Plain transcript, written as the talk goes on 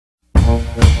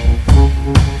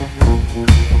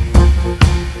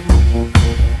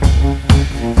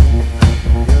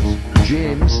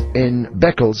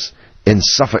Beckles in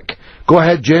Suffolk. Go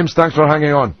ahead, James. Thanks for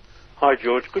hanging on. Hi,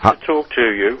 George. Good to talk to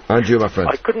you. And you, my friend.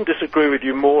 I couldn't disagree with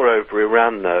you more over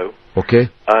Iran, though. Okay.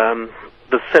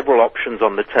 There's several options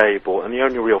on the table, and the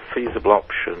only real feasible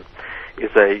option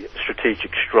is a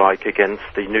strategic strike against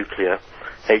the nuclear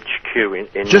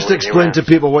HQ in Just explain Iran. to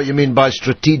people what you mean by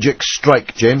strategic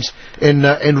strike, James, in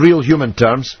real human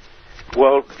terms.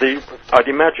 Well, I'd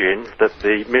imagine that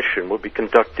the mission would be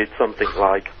conducted something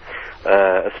like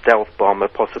a stealth bomber,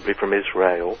 possibly from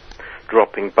Israel,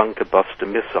 dropping bunker buster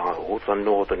missiles on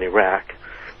northern Iraq,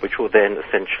 which will then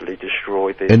essentially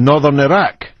destroy the... In northern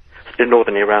Iraq? In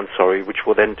northern Iran, sorry, which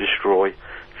will then destroy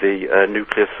the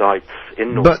nuclear sites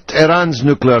in north. But Iran's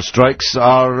nuclear strikes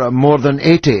are more than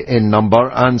 80 in number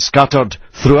and scattered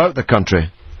throughout the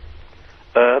country.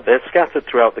 They're scattered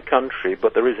throughout the country,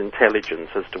 but there is intelligence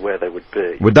as to where they would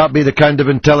be. Would that be the kind of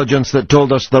intelligence that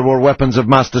told us there were weapons of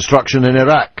mass destruction in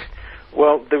Iraq?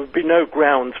 Well, there would be no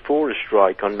grounds for a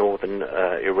strike on northern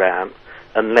Iran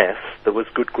unless there was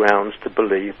good grounds to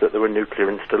believe that there were nuclear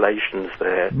installations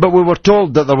there. But we were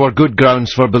told that there were good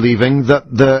grounds for believing that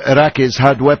the Iraqis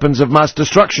had weapons of mass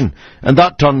destruction, and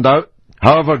that turned out,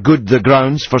 however good the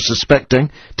grounds for suspecting,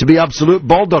 to be absolute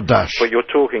balderdash. But you're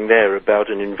talking there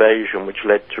about an invasion which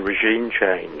led to regime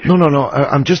change. No.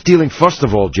 I'm just dealing, first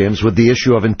of all, James, with the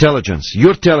issue of intelligence.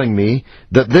 You're telling me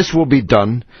that this will be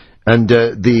done, and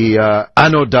the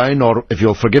anodyne, or if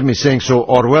you'll forgive me saying so,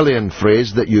 Orwellian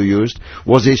phrase that you used,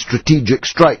 was a strategic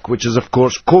strike, which is, of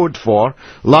course, code for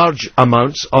large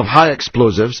amounts of high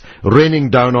explosives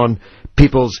raining down on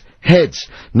people's heads.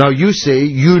 Now, you say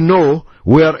you know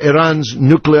where Iran's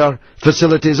nuclear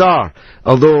facilities are,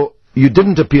 although you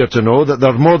didn't appear to know that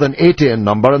they're more than 80 in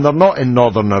number, and they're not in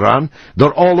northern Iran,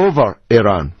 they're all over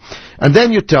Iran. And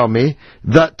then you tell me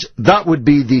that that would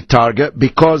be the target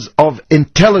because of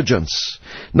intelligence.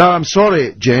 Now, I'm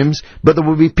sorry, James, but there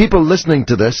will be people listening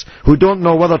to this who don't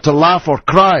know whether to laugh or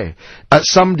cry at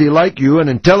somebody like you, an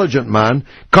intelligent man,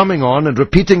 coming on and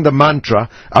repeating the mantra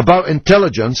about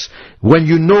intelligence when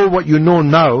you know what you know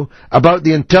now about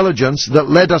the intelligence that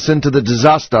led us into the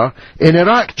disaster in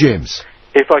Iraq, James.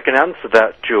 If I can answer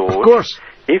that, George. Of course.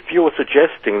 If you're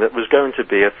suggesting that there's going to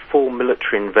be a full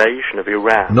military invasion of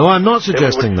Iran... No, I'm not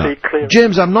suggesting that.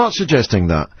 James, I'm not suggesting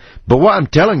that. But what I'm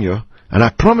telling you, and I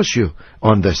promise you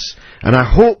on this, and I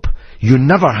hope you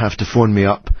never have to phone me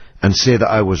up and say that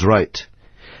I was right.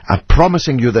 I'm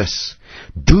promising you this.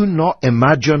 Do not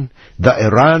imagine that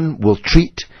Iran will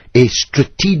treat a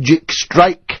strategic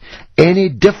strike any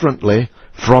differently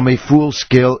from a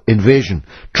full-scale invasion.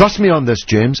 Trust me on this,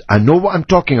 James. I know what I'm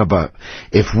talking about.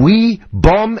 If we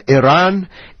bomb Iran,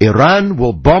 Iran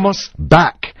will bomb us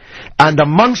back. And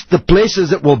amongst the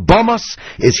places it will bomb us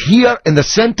is here in the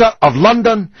centre of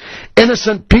London.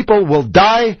 Innocent people will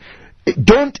die.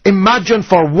 Don't imagine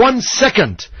for 1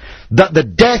 second that the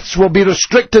deaths will be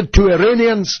restricted to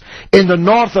Iranians in the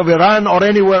north of Iran or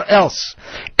anywhere else.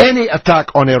 Any attack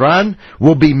on Iran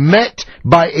will be met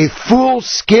by a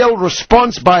full-scale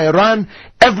response by Iran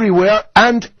everywhere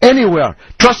and anywhere.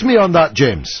 Trust me on that,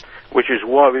 James. Which is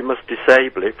why we must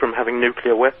disable it from having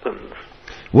nuclear weapons.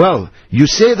 Well, you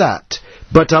say that,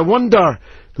 but I wonder,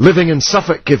 living in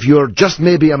Suffolk, if you're just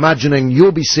maybe imagining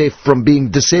you'll be safe from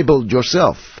being disabled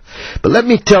yourself. But let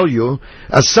me tell you,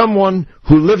 as someone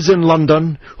who lives in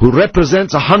London, who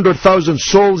represents 100,000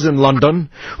 souls in London,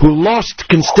 who lost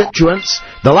constituents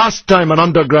the last time an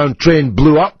underground train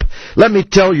blew up, let me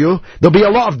tell you, there'll be a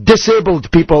lot of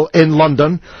disabled people in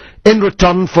London in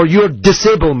return for your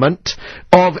disablement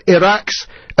of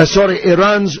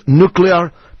Iran's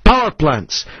nuclear power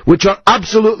plants, which are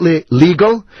absolutely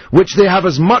legal, which they have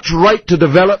as much right to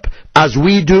develop as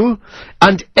we do,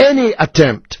 and any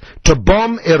attempt to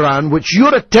bomb Iran, which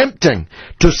you're attempting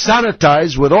to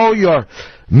sanitize with all your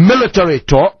military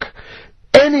talk,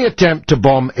 any attempt to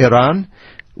bomb Iran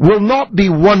will not be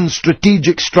one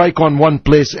strategic strike on one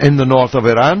place in the north of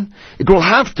Iran. It will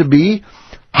have to be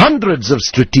hundreds of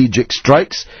strategic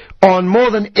strikes on more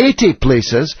than 80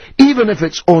 places, even if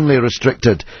it's only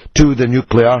restricted to the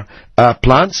nuclear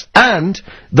plants. And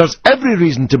there's every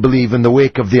reason to believe, in the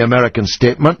wake of the American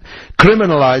statement,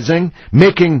 criminalizing,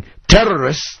 making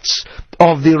terrorists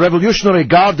of the Revolutionary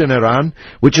Guard in Iran,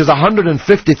 which is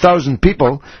 150,000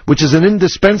 people, which is an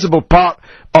indispensable part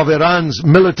of Iran's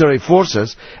military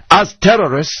forces, as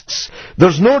terrorists.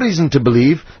 There's no reason to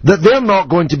believe that they're not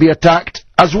going to be attacked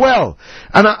as well.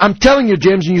 And I'm telling you,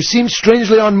 James, and you seem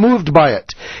strangely unmoved by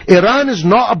it, Iran is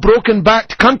not a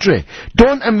broken-backed country.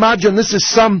 Don't imagine this is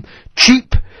some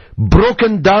cheap,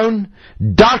 broken-down,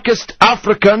 darkest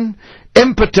African,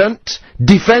 impotent,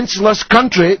 defenseless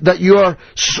country that you are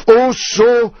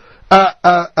so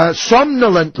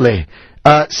somnolently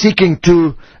seeking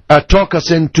to talk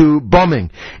us into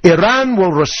bombing. Iran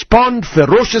will respond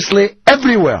ferociously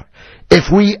everywhere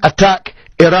if we attack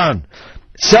Iran.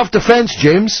 Self-defense,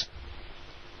 James?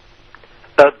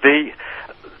 The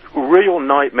real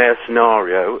nightmare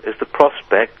scenario is the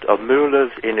prospect of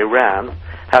mullahs in Iran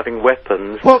having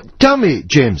weapons. Well, tell me,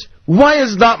 James, why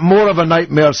is that more of a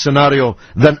nightmare scenario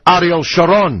than Ariel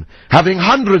Sharon having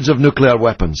hundreds of nuclear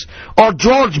weapons? Or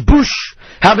George Bush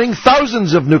having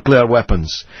thousands of nuclear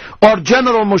weapons? Or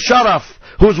General Musharraf,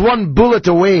 who's one bullet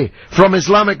away from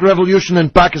Islamic revolution in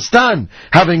Pakistan,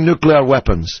 having nuclear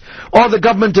weapons? Or the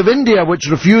government of India, which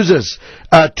refuses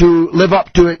to live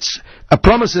up to its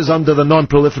promises under the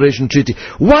Non-Proliferation Treaty?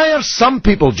 Why are some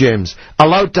people, James,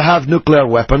 allowed to have nuclear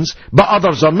weapons, but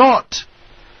others are not?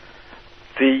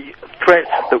 The threat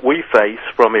that we face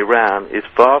from Iran is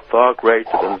far, far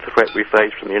greater than the threat we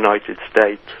face from the United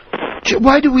States.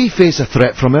 Why do we face a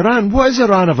threat from Iran? What has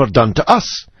Iran ever done to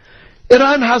us?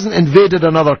 Iran hasn't invaded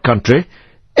another country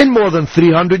in more than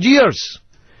 300 years.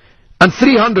 And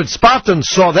 300 Spartans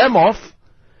saw them off.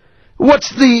 What's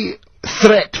the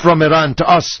threat from Iran to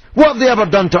us? What have they ever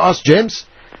done to us, James?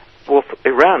 Well,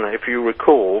 Iran, if you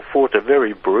recall, fought a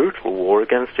very brutal war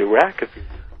against Iraq.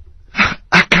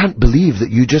 I can't believe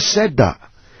that you just said that.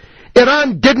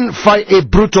 Iran didn't fight a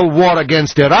brutal war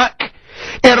against Iraq.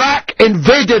 Iraq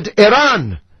invaded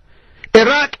Iran.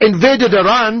 Iraq invaded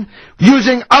Iran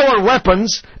using our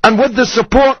weapons and with the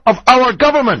support of our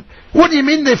government. What do you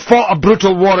mean they fought a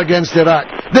brutal war against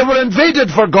Iraq? They were invaded,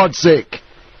 for God's sake.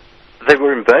 They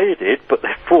were invaded, but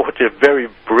they fought a very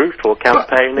brutal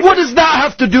campaign. What does that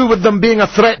have to do with them being a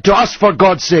threat to us, for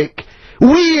God's sake?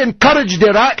 We encouraged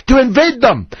Iraq to invade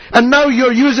them, and now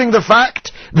you're using the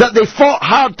fact that they fought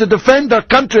hard to defend their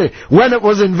country when it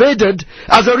was invaded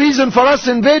as a reason for us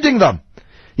invading them.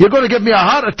 You're going to give me a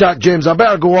heart attack, James. I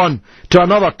better go on to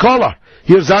another caller.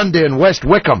 Here's Andy in West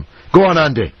Wickham. Go on,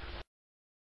 Andy.